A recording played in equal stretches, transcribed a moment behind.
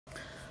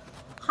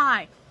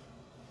Hi,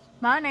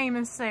 my name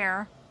is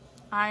Sarah.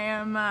 I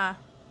am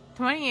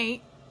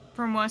 28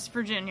 from West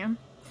Virginia,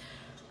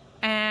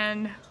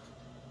 and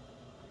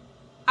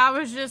I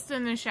was just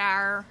in the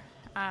shower,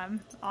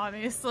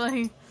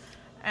 obviously,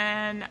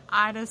 and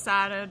I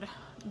decided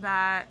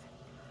that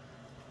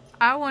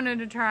I wanted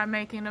to try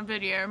making a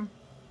video.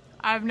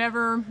 I've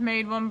never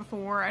made one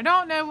before. I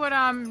don't know what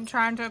I'm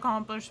trying to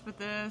accomplish with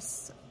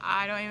this.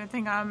 I don't even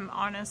think I'm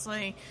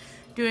honestly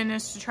doing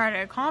this to try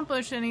to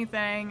accomplish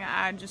anything.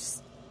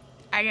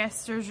 I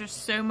guess there's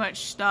just so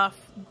much stuff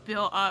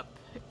built up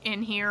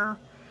in here.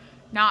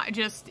 Not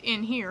just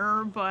in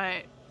here,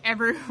 but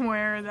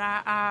everywhere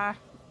that I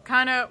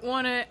kind of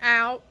want it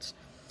out.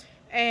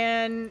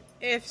 And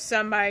if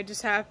somebody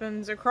just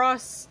happens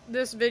across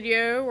this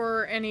video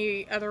or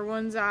any other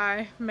ones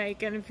I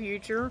make in the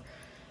future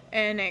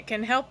and it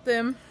can help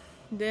them,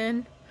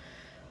 then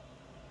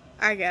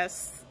I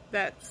guess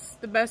that's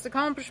the best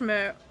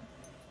accomplishment.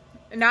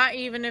 Not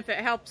even if it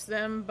helps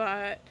them,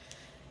 but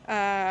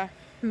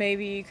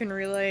maybe you can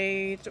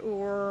relate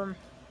or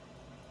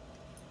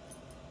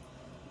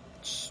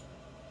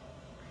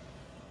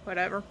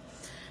whatever.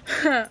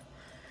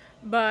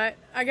 But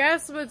I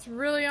guess what's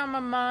really on my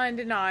mind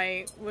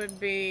tonight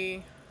would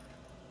be,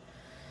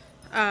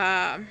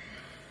 I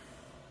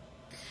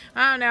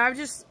don't know, I've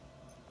just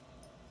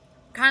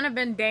kind of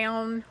been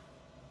down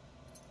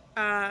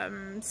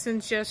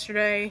since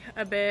yesterday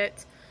a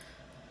bit.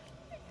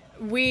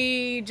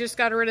 We just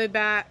got a really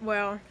bad,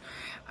 well,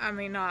 I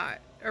mean not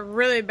a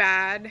really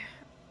bad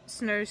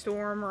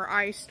snowstorm or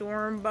ice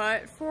storm,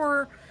 but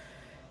for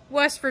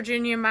West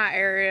Virginia, my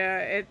area,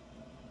 it's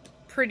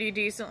pretty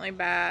decently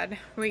bad.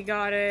 We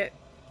got it,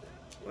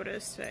 what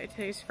is today?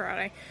 Today's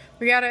Friday.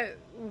 We got it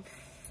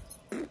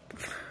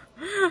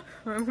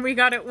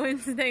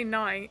Wednesday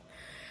night,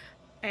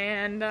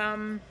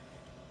 and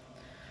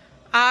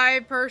I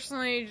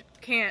personally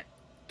can't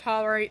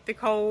tolerate the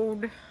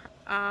cold.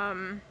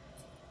 I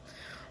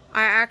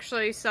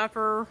actually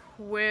suffer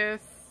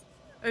with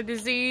a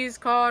disease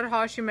called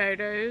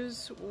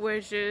Hashimoto's,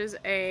 which is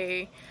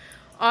a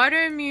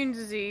autoimmune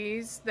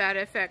disease that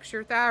affects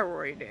your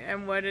thyroid.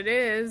 And what it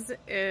is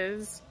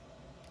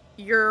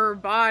your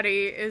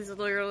body is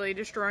literally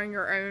destroying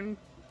your own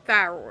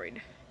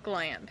thyroid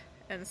gland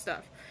and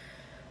stuff.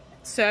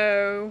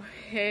 So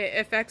it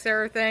affects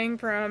everything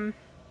from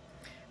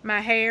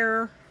my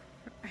hair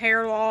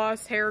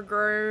loss, hair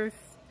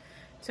growth,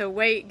 to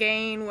weight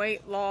gain,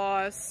 weight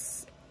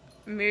loss,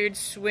 mood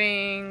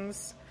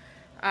swings,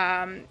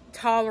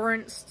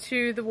 tolerance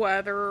to the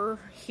weather,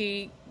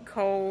 heat,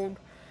 cold,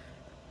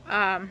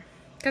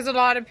 because a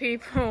lot of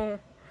people,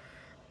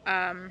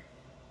 I'll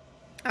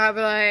be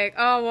like,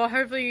 oh, well,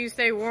 hopefully you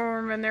stay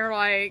warm, and they're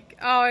like,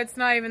 oh, it's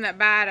not even that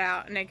bad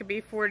out, and it could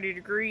be 40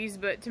 degrees,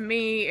 but to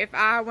me, if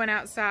I went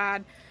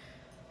outside,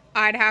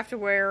 I'd have to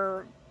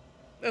wear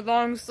a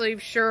long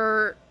sleeve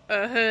shirt,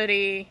 a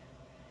hoodie,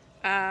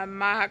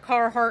 my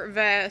Carhartt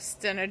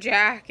vest, and a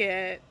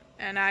jacket,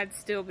 and I'd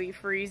still be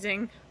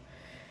freezing,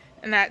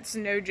 and that's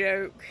no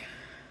joke.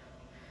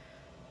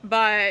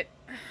 But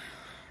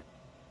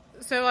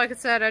so like I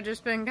said, I've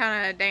just been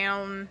kind of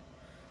down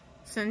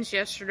since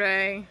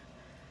yesterday.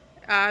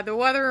 The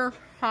weather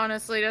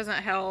honestly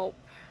doesn't help,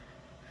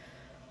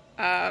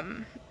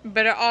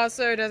 but it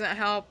also doesn't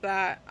help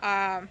that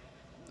I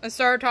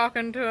started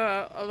talking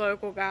to a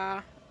local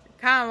guy,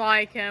 kind of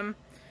like him,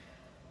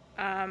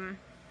 and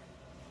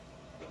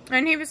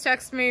he was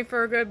texting me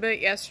for a good bit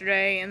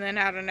yesterday, and then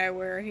out of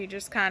nowhere, he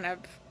just kind of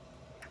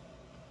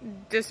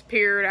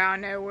disappeared out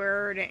of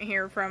nowhere. Didn't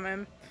hear from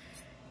him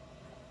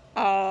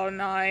all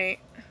night.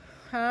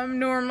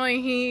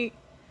 Normally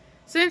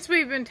since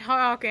we've been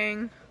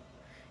talking,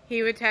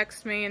 he would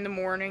text me in the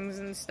mornings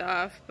and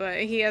stuff,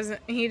 but he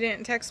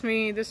didn't text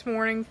me this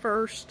morning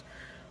first,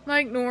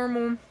 like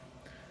normal.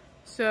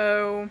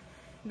 So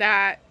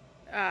that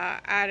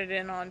added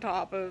in on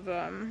top of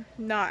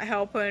not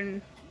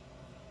helping,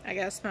 I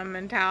guess, my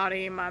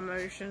mentality, my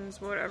emotions,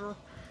 whatever.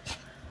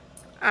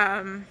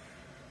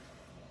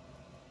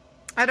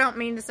 I don't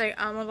mean to say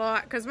a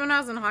lot, because when I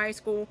was in high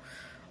school,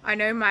 I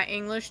know my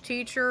English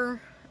teacher,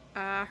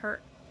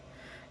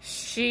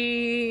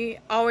 she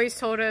always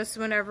told us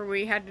whenever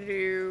we had to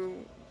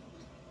do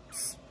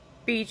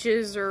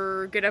speeches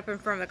or get up in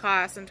front of the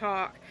class and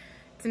talk,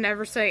 to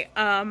never say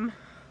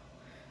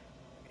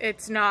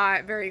It's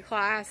not very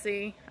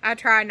classy. I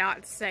try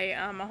not to say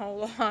a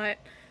whole lot,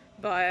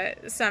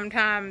 but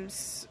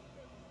sometimes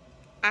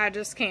I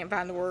just can't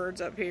find the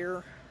words up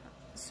here.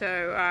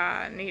 So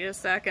I need a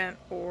second,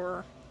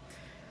 or...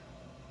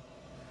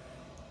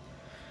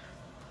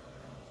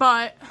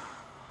 But,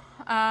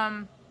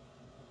 there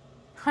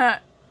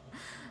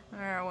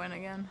I went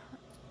again.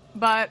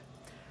 But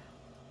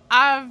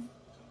I've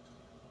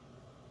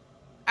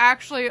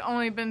actually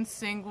only been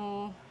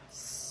single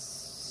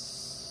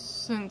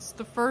since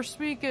the first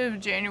week of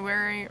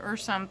January or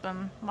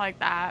something like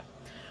that.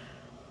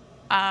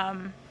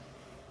 I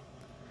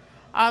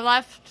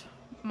left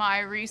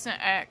my recent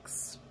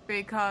ex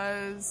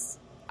because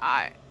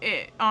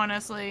it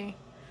honestly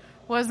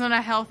wasn't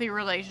a healthy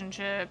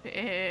relationship.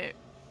 It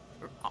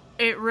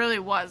really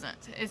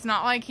wasn't. It's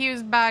not like he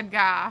was a bad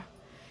guy.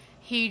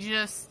 He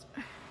just,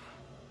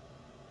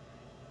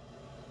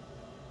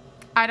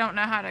 I don't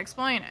know how to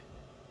explain it.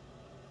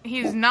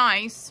 He's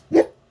nice,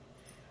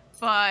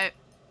 but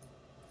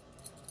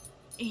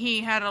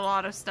he had a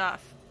lot of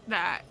stuff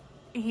that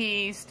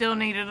he still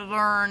needed to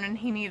learn and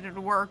he needed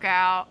to work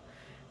out.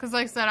 Because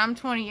like I said, I'm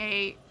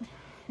 28.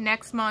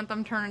 Next month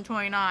I'm turning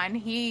 29.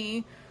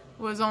 He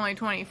was only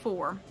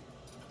 24.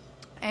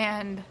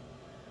 And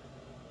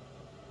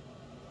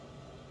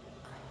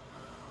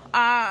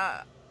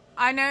I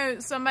know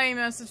somebody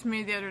messaged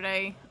me the other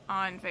day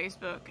on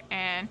Facebook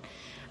and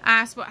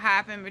asked what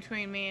happened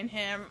between me and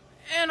him.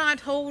 And I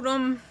told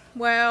them,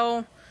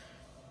 well,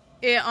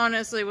 it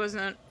honestly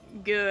wasn't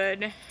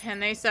good.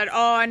 And they said,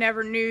 oh, I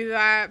never knew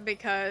that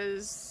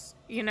because,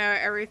 you know,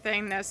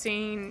 everything that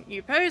seen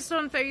you post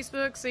on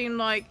Facebook seemed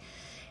like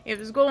it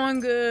was going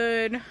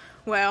good.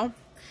 Well,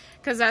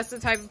 because that's the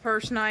type of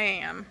person I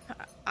am.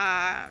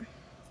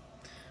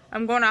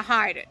 I'm going to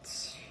hide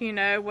it. You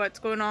know, what's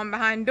going on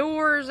behind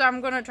doors,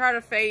 I'm going to try to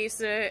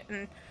face it.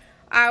 And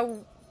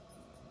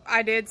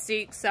I did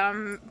seek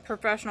some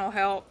professional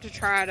help to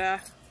try to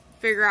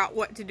figure out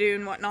what to do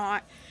and what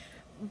not.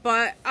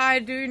 But I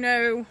do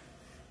know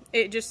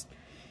it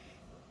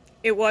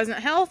wasn't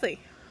healthy.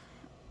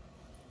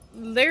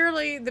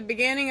 Literally, the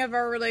beginning of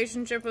our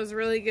relationship was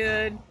really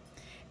good.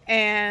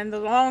 And the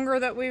longer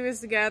that we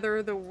was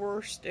together, the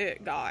worse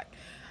it got.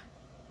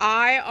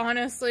 I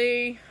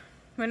honestly,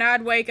 when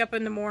I'd wake up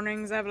in the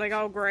mornings, I'd be like,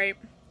 oh great,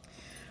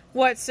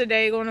 what's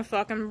today gonna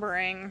fucking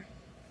bring?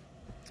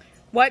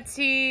 What's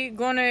he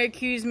gonna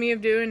accuse me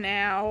of doing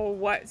now?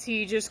 What's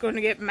he just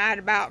gonna get mad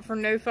about for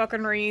no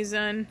fucking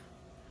reason?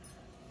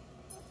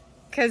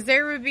 Because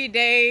there would be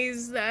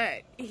days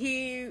that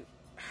he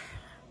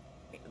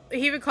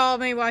would call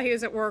me while he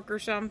was at work or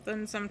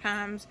something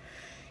sometimes.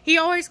 He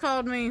always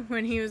called me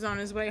when he was on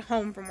his way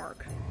home from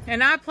work.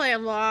 And I play a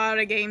lot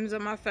of games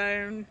on my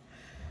phone.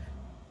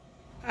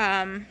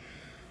 And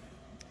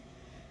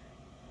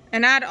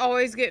I'd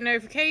always get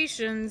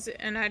notifications,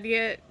 and I'd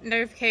get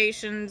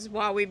notifications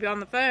while we'd be on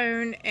the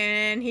phone,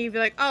 and he'd be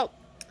like, oh,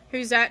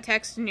 who's that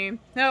texting you?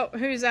 No,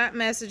 who's that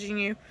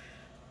messaging you?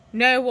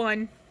 No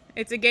one.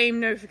 It's a game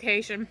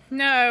notification.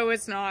 No,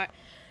 it's not.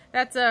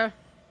 That's a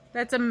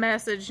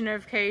message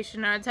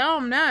notification. And I tell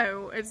him,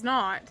 no, it's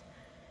not.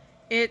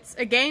 It's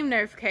a game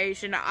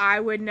notification.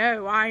 I would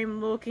know. I'm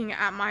looking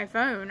at my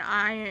phone.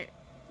 I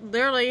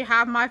literally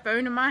have my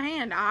phone in my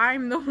hand.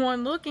 I'm the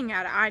one looking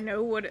at it. I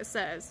know what it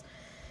says.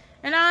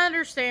 And I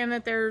understand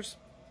that there's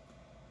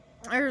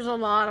a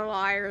lot of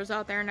liars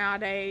out there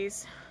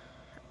nowadays.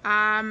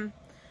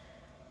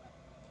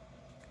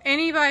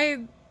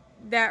 Anybody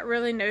that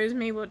really knows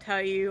me will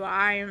tell you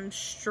I am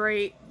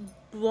straight,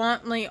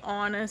 bluntly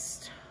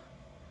honest.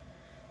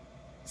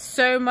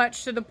 So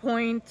much to the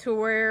point to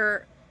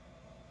where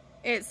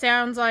it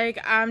sounds like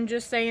I'm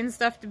just saying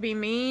stuff to be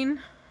mean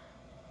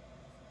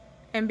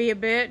and be a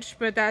bitch,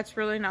 but that's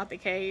really not the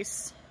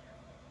case.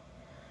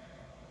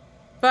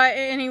 But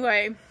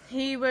anyway,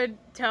 he would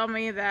tell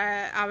me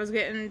that I was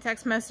getting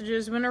text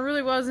messages when I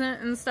really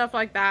wasn't and stuff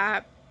like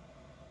that.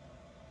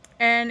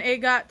 And it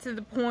got to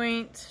the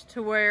point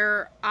to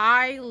where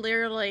I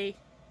literally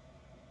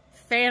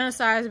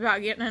fantasized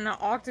about getting in an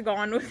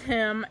octagon with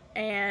him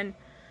and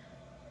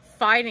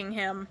fighting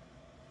him.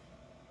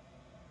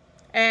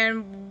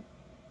 And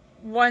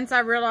once I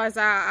realized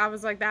that, I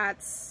was like,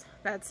 that's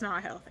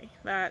not healthy.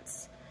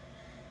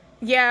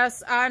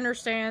 Yes, I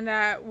understand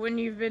that when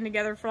you've been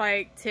together for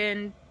like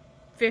 10,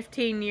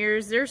 15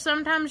 years, there's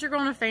sometimes you're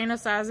going to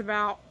fantasize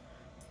about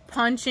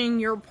punching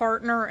your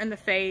partner in the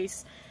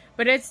face.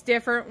 But it's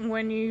different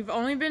when you've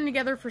only been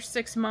together for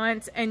 6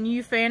 months and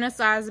you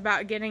fantasize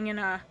about getting in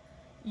a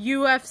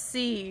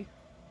UFC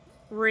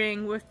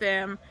ring with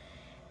them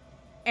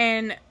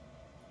and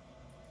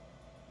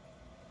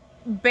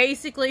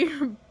basically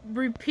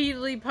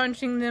repeatedly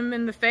punching them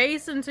in the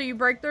face until you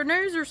break their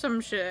nose or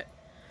some shit.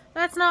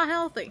 That's not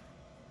healthy.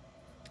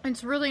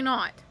 It's really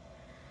not.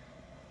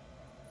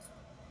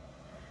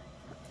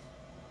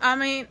 I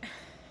mean,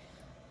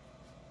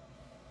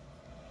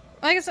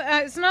 like I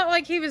said, it's not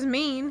like he was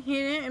mean. He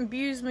didn't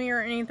abuse me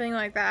or anything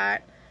like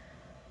that.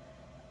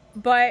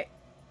 But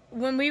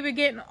when we would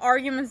get in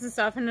arguments and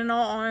stuff, and in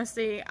all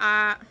honesty,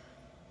 I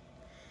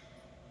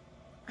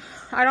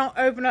don't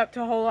open up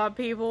to a whole lot of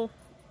people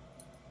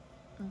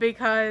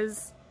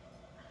because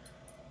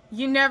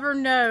you never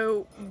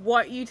know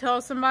what you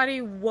tell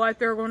somebody, what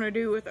they're going to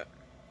do with it.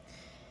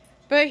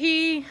 But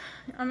he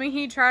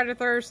tried to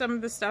throw some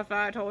of the stuff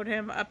I told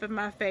him up in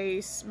my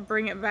face,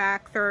 bring it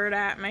back, throw it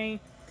at me.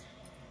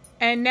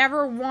 And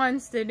never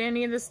once did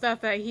any of the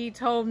stuff that he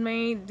told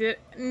me,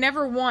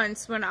 never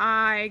once when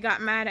I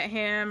got mad at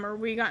him or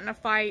we got in a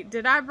fight,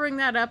 did I bring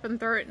that up and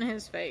throw it in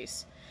his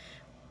face.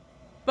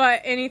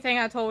 But anything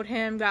I told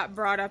him got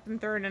brought up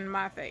and thrown in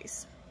my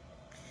face.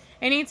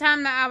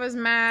 Anytime that I was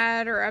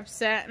mad or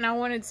upset and I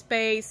wanted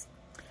space,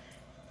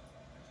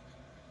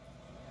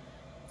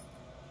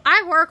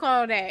 I work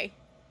all day.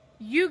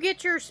 you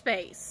get your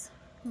space.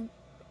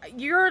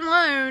 You're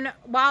alone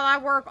while I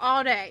work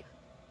all day.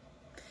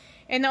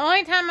 And the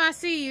only time I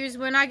see you is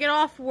when I get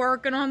off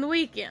work and on the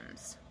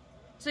weekends.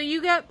 So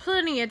you got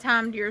plenty of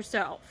time to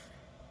yourself.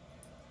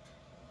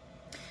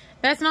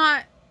 That's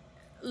not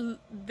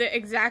the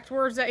exact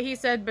words that he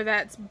said, but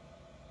that's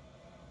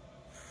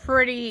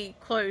pretty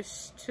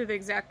close to the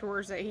exact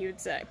words that he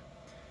would say.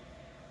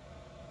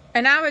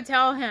 And I would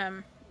tell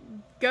him,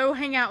 go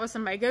hang out with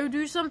somebody. Go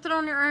do something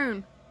on your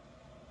own.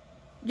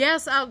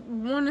 Yes, I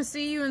want to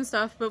see you and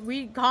stuff, but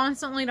we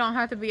constantly don't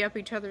have to be up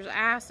each other's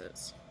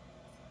asses.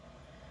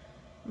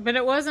 But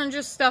it wasn't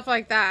just stuff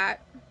like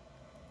that.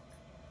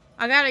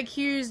 I got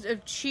accused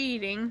of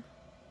cheating.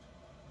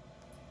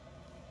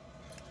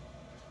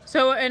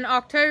 So in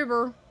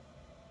October,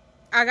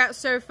 I got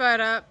so fed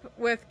up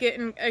with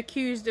getting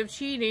accused of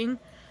cheating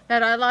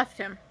that I left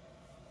him.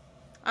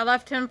 I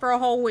left him for a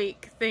whole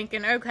week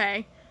thinking,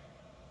 okay,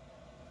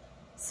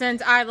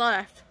 since I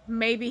left,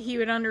 maybe he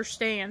would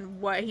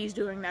understand what he's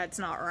doing that's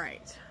not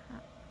right.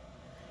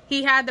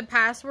 He had the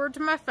password to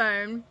my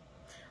phone.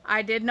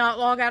 I did not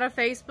log out of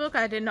Facebook.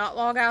 I did not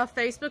log out of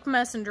Facebook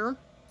Messenger.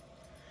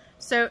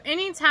 So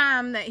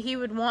anytime that he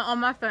would want on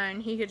my phone,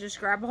 he could just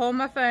grab a hold of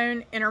my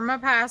phone, enter my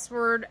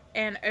password,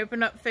 and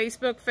open up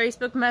Facebook,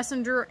 Facebook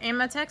Messenger, and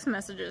my text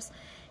messages,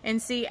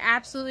 and see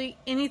absolutely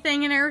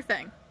anything and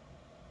everything.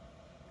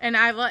 And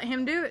I let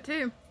him do it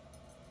too.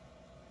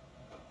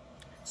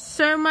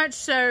 So much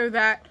so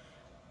that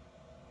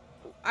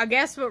I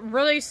guess what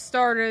really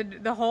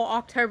started the whole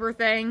October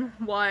thing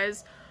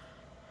was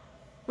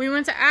we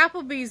went to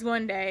Applebee's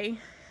one day,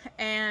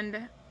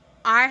 and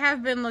I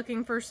have been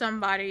looking for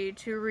somebody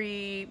to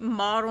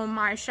remodel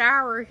my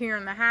shower here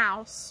in the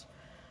house.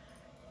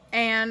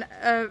 And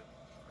a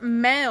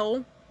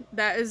male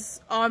that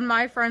is on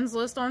my friends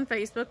list on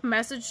Facebook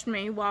messaged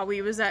me while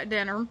we was at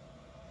dinner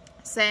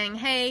saying,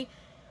 hey,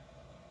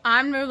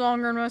 I'm no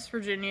longer in West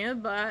Virginia,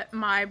 but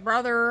my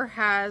brother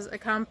has a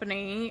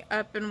company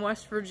up in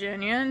West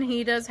Virginia, and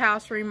he does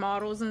house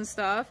remodels and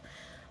stuff.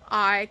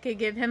 I could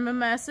give him a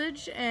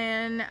message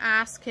and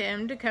ask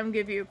him to come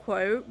give you a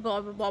quote,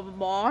 blah, blah, blah, blah,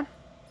 blah.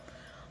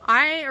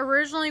 I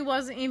originally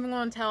wasn't even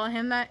going to tell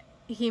him that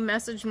he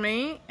messaged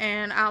me,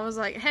 and I was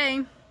like,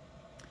 hey,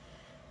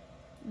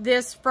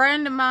 this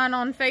friend of mine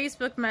on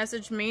Facebook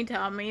messaged me,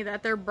 telling me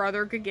that their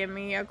brother could give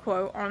me a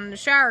quote on the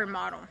shower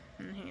remodel.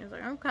 And he was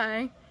like,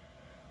 okay.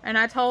 And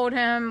I told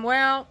him,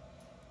 well,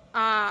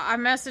 I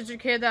messaged a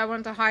kid that I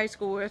went to high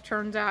school with.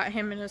 Turns out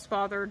him and his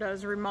father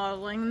does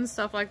remodeling and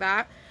stuff like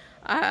that.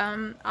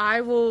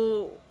 I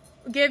will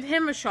give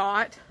him a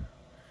shot.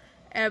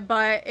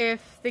 But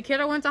if the kid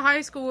I went to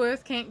high school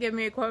with can't give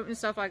me a quote and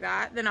stuff like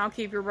that, then I'll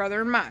keep your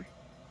brother in mind.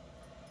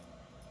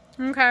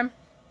 Okay.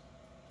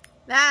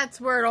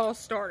 That's where it all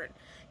started.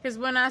 Because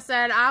when I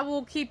said, I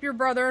will keep your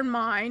brother in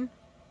mind,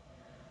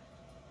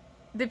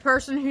 the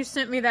person who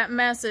sent me that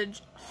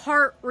message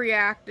heart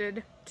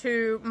reacted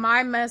to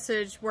my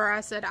message where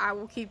I said, I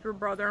will keep your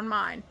brother in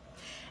mind.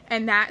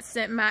 And that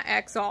sent my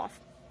ex off.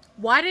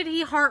 Why did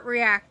he heart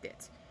react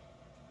it?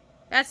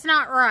 That's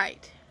not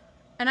right.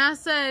 And I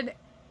said,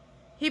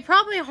 he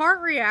probably heart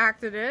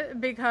reacted it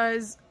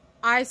because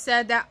I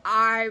said that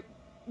I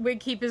would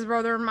keep his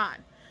brother in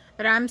mind.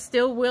 But I'm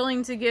still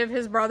willing to give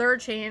his brother a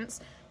chance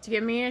to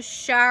give me a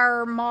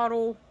shower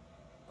model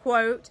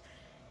quote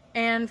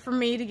and for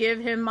me to give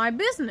him my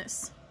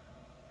business.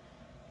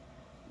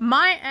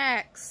 My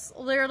ex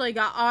literally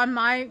got on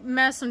my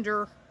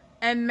messenger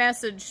and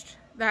messaged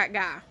that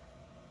guy.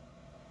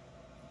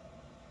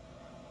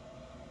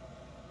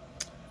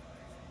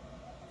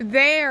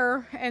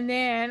 There, and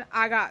then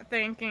I got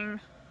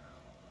thinking,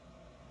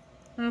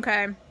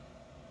 okay,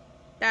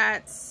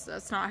 that's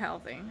not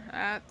healthy.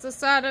 That's a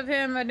side of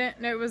him I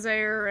didn't know was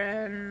there,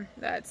 and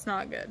that's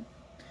not good.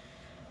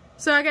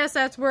 So I guess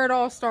that's where it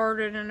all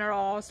started, and it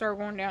all started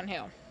going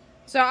downhill.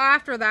 So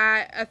after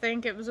that, I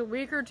think it was a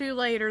week or two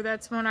later,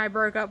 that's when I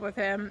broke up with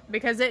him,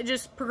 because it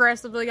just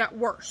progressively got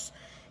worse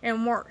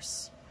and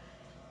worse.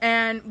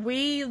 And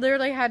we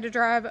literally had to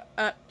drive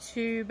up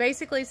to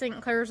basically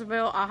St.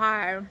 Clairsville,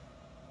 Ohio,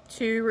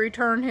 to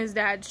return his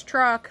dad's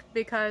truck,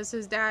 because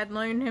his dad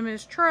loaned him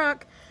his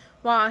truck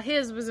while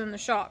his was in the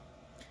shop.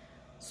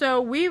 So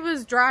we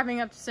was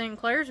driving up to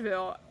St.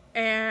 Clairsville,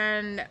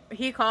 and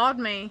he called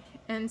me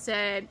and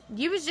said,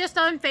 you was just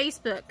on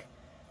Facebook.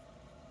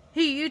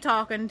 Who you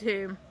talking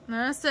to? And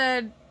I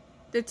said,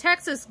 the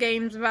Texas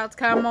game's about to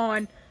come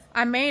on.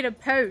 I made a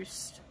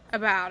post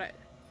about it.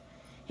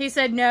 He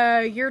said, no,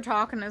 you're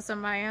talking to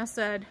somebody. I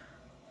said,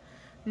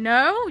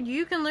 no,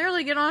 you can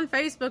literally get on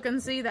Facebook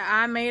and see that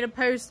I made a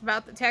post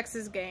about the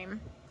Texas game.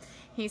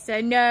 He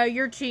said, no,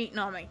 you're cheating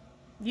on me.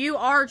 You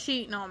are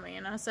cheating on me.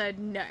 And I said,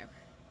 no.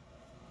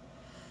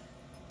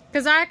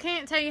 Because I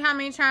can't tell you how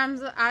many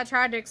times I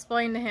tried to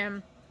explain to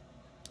him,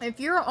 if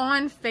you're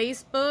on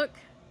Facebook,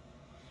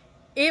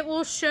 it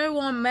will show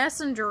on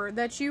Messenger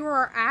that you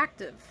are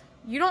active.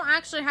 You don't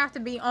actually have to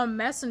be on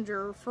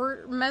Messenger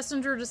for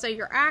Messenger to say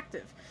you're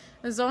active.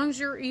 As long as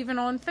you're even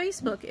on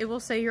Facebook, it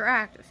will say you're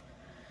active.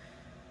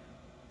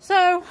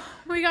 So,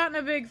 we got in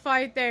a big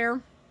fight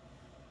there.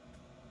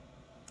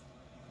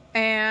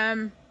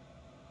 And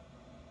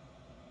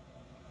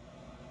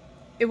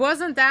it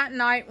wasn't that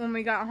night when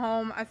we got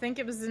home. I think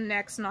it was the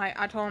next night.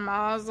 I told him,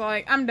 I was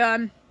like, I'm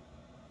done.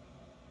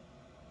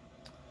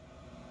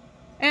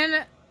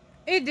 And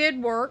it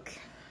did work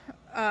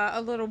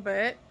a little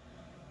bit.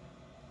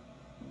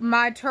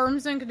 My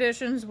terms and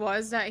conditions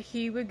was that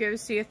he would go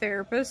see a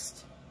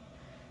therapist.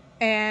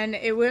 And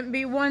it wouldn't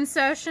be one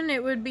session,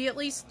 it would be at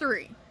least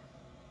 3.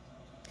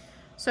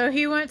 So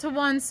he went to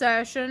one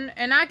session,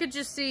 and I could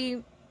just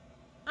see,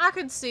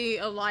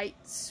 a light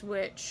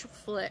switch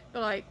flip,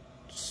 like,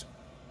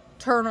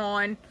 turn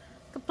on.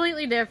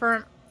 Completely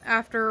different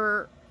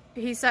after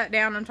he sat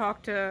down and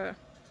talked to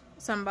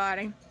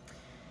somebody.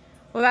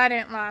 Well, that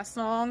didn't last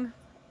long,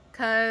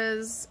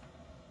 because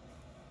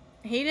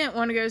he didn't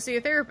want to go see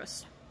a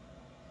therapist.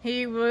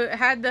 He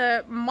had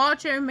the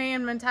macho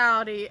man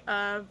mentality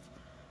of,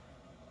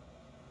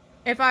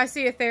 if I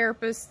see a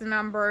therapist, then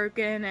I'm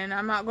broken, and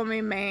I'm not going to be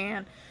a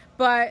man.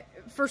 But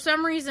for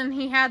some reason,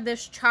 he had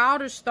this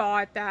childish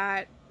thought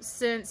that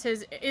since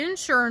his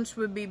insurance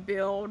would be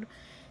billed,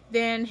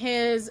 then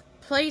his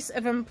place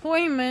of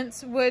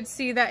employment would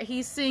see that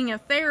he's seeing a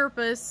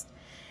therapist,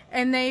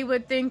 and they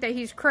would think that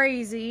he's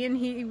crazy, and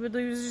he would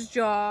lose his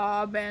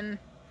job. And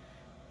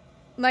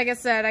like I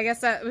said, I guess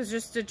that was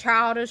just a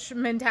childish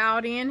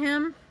mentality in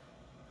him.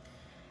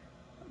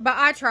 But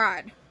I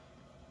tried.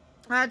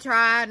 I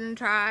tried and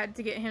tried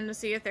to get him to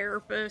see a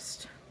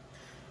therapist.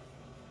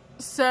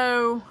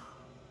 So,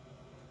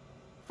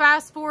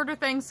 fast forward to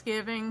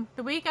Thanksgiving.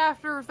 The week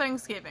after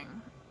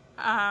Thanksgiving.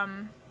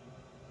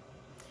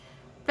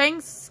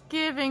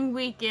 Thanksgiving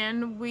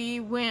weekend, we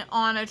went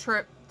on a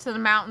trip to the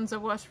mountains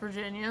of West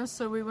Virginia.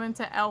 So we went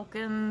to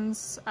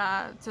Elkins,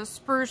 to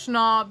Spruce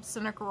Knob,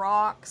 Seneca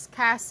Rocks,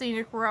 Cass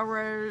Scenic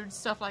Railroad,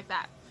 stuff like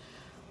that.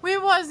 We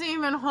wasn't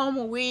even home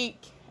a week,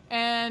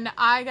 and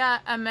I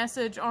got a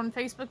message on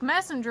Facebook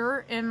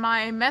Messenger in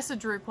my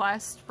message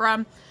request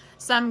from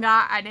some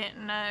guy I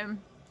didn't know,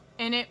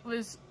 and it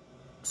was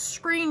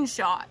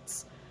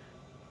screenshots.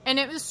 And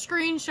it was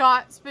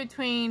screenshots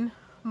between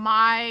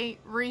my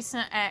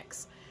recent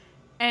ex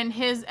and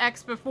his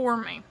ex before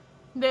me.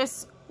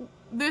 This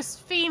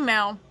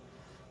female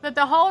that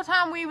the whole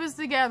time we was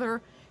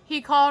together,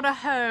 he called a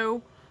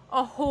hoe,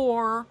 a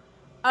whore,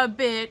 a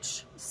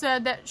bitch,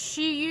 said that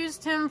she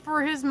used him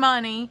for his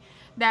money,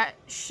 that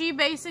she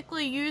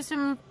basically used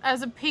him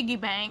as a piggy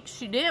bank,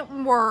 she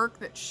didn't work,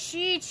 that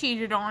she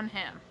cheated on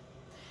him.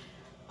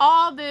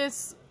 All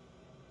this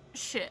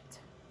shit.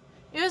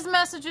 It was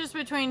messages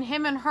between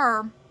him and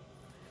her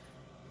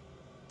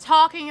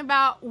talking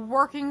about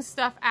working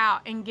stuff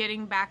out and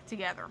getting back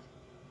together.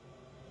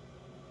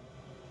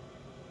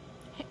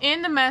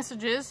 In the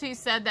messages, he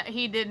said that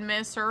he did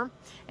miss her,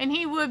 and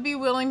he would be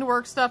willing to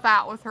work stuff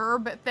out with her,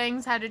 but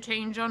things had to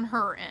change on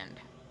her end.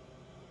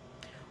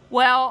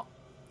 Well,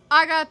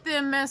 I got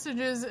them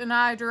messages, and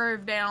I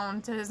drove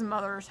down to his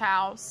mother's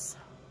house,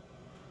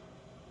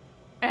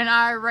 and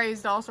I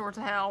raised all sorts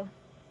of hell.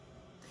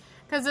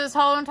 Because this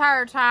whole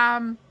entire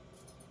time,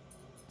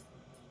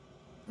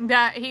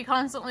 that he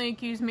constantly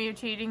accused me of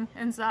cheating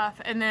and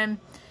stuff, and then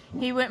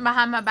he went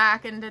behind my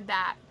back and did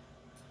that.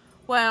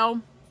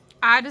 Well,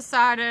 I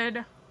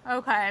decided,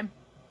 okay,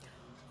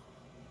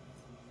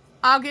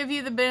 I'll give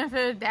you the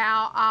benefit of the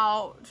doubt,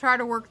 I'll try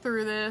to work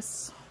through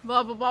this,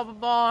 blah, blah, blah, blah,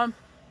 blah.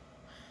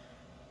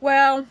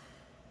 Well,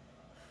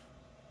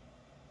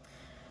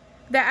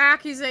 the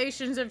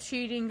accusations of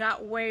cheating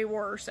got way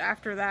worse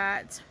after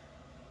that.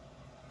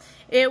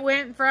 It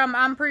went from,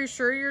 I'm pretty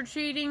sure you're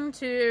cheating,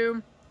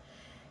 to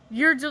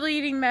you're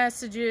deleting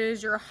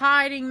messages, you're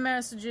hiding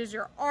messages,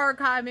 you're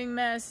archiving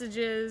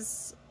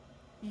messages,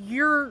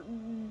 you're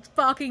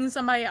fucking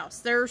somebody else.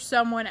 There's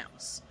someone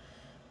else.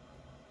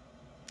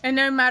 And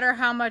no matter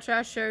how much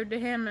I showed to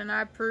him and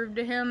I proved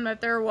to him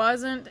that there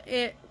wasn't,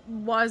 it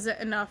wasn't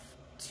enough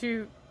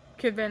to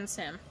convince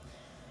him.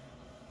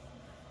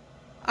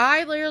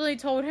 I literally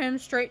told him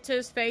straight to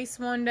his face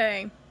one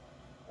day,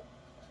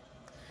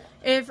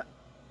 if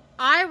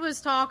I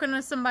was talking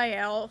to somebody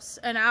else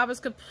and I was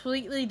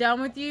completely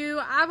done with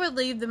you, I would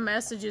leave the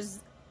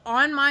messages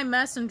on my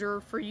messenger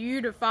for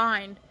you to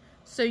find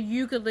so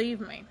you could leave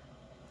me.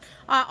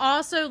 I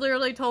also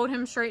literally told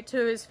him straight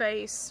to his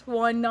face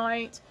one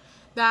night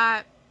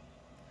that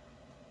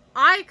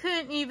I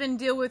couldn't even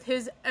deal with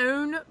his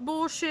own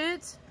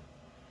bullshit.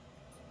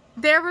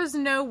 There was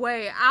no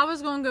way I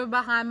was going to go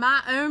behind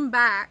my own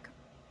back,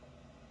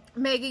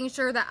 making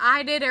sure that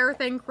I did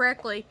everything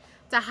correctly,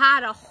 to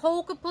hide a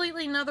whole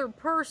completely another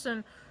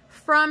person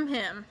from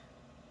him.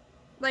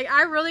 Like,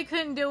 I really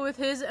couldn't deal with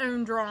his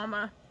own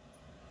drama.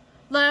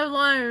 Let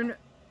alone,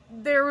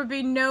 there would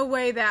be no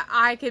way that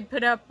I could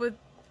put up with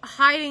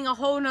hiding a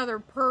whole nother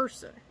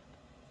person.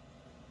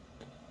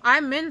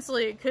 I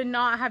mentally could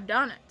not have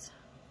done it.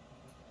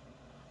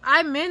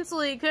 I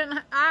mentally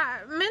couldn't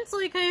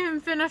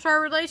even finish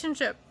our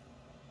relationship.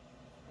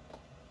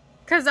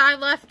 Because I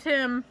left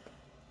him,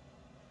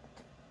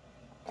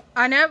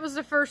 I know it was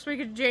the first week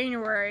of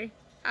January,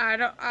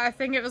 I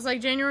think it was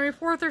like January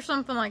 4th or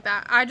something like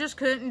that. I just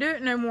couldn't do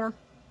it no more.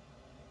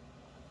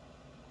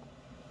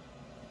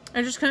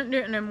 I just couldn't do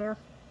it no more.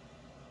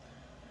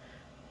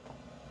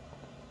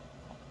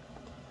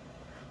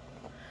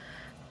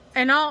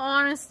 In all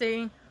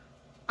honesty,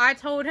 I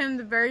told him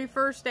the very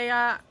first day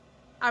I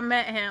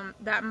met him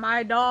that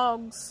my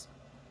dogs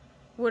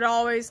would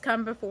always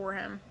come before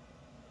him.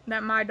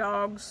 That my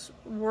dogs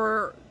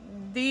were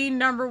the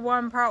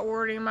 #1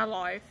 priority in my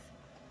life.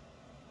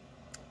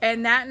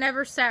 And that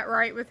never sat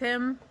right with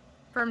him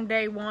from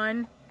day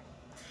one.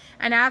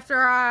 And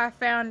after I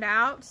found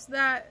out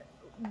that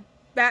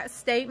that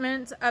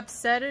statement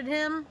upsetted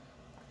him,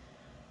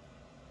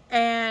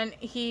 and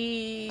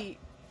the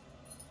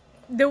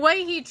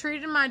way he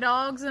treated my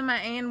dogs and my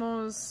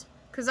animals,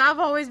 because I've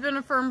always been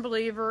a firm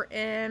believer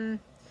in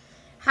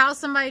how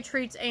somebody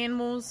treats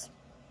animals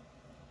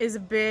is a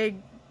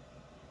big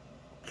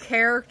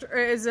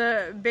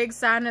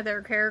sign of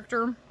their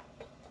character.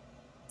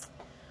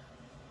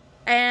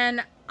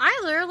 And I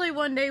literally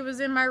one day was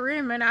in my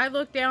room and I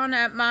looked down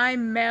at my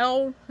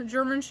male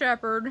German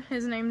Shepherd,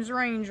 his name's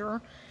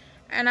Ranger,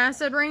 and I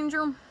said,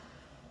 Ranger,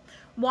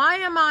 why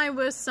am I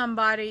with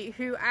somebody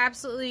who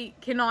absolutely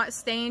cannot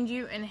stand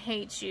you and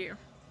hates you?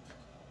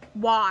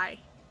 Why?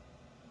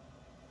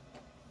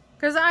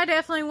 Because I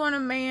definitely want a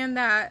man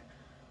that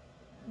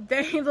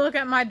they look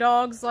at my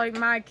dogs like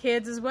my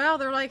kids as well.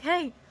 They're like,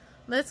 hey,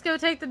 let's go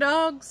take the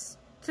dogs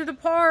to the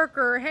park,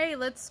 or hey,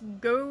 let's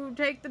go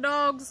take the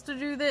dogs to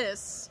do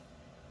this.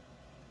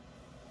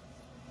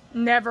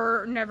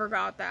 Never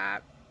got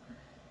that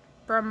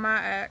from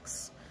my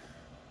ex.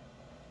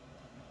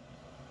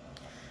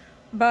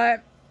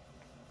 But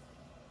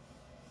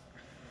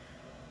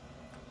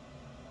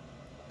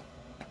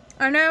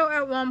I know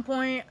at one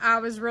point I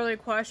was really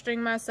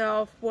questioning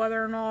myself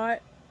whether or not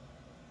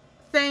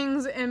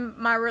things in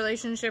my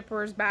relationship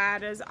were as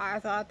bad as I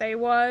thought they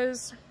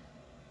was.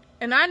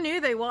 And I knew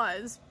they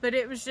was, but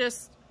it was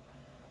just,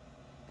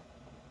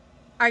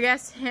 I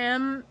guess,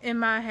 him in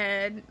my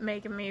head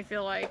making me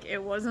feel like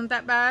it wasn't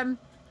that bad.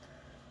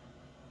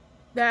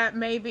 That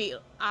maybe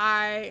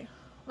I'm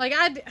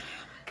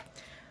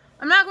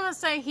not going to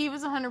say he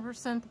was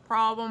 100% the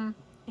problem.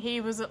 He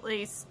was at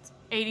least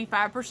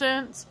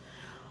 85%.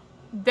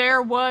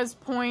 There was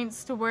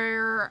points to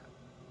where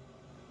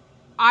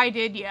I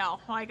did yell.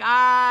 Like,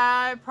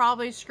 I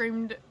probably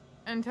screamed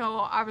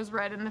until I was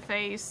red in the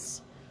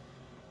face.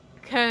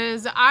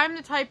 Because I'm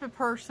the type of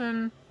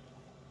person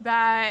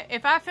that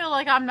if I feel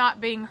like I'm not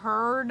being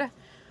heard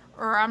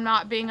or I'm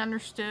not being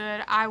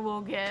understood, I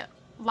will get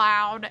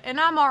loud. And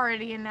I'm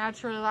already a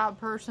naturally loud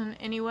person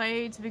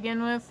anyway to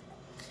begin with.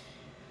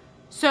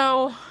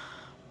 So,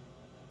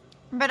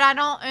 but I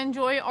don't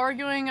enjoy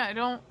arguing. I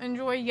don't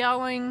enjoy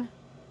yelling.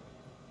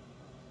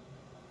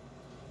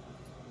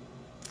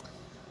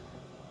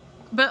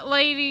 But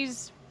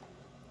ladies,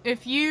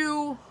 if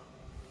your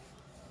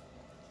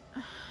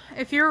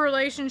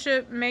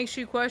relationship makes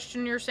you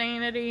question your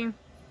sanity,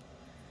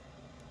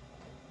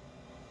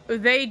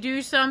 they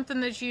do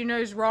something that you know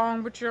is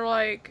wrong, but you're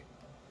like,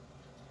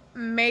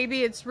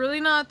 maybe it's really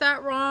not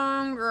that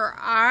wrong, or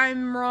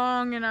I'm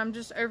wrong and I'm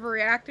just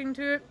overreacting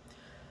to it,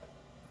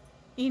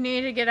 you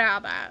need to get out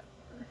of that.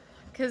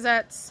 Because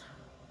it's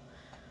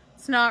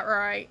not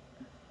right.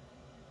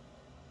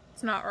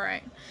 It's not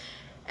right.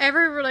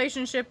 Every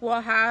relationship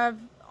will have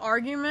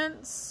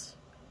arguments,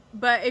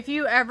 but if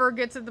you ever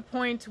get to the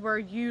point where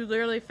you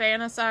literally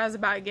fantasize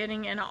about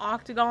getting in an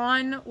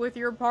octagon with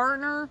your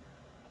partner,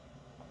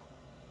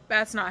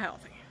 that's not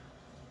healthy.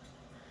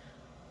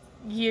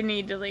 You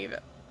need to leave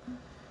it.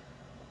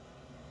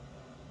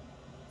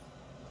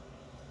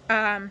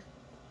 Like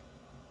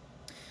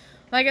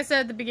I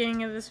said at the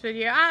beginning of this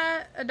video,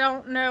 I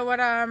don't know what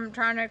I'm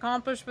trying to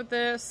accomplish with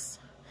this.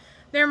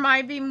 There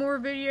might be more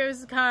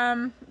videos to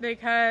come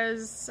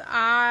because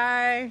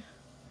I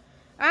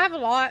have a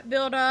lot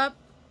built up.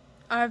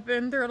 I've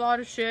been through a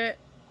lot of shit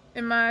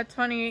in my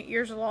 28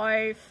 years of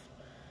life.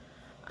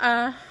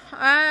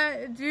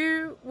 I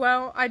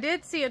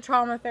did see a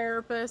trauma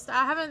therapist.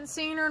 I haven't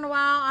seen her in a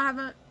while. I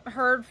haven't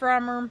heard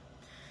from her.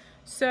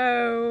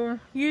 So,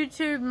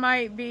 YouTube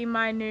might be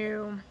my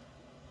new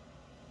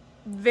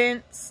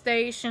vent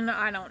station.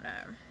 I don't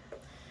know.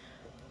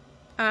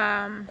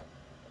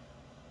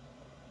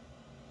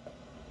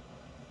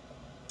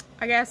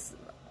 I guess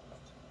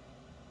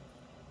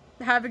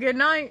have a good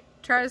night.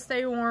 Try to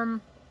stay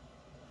warm.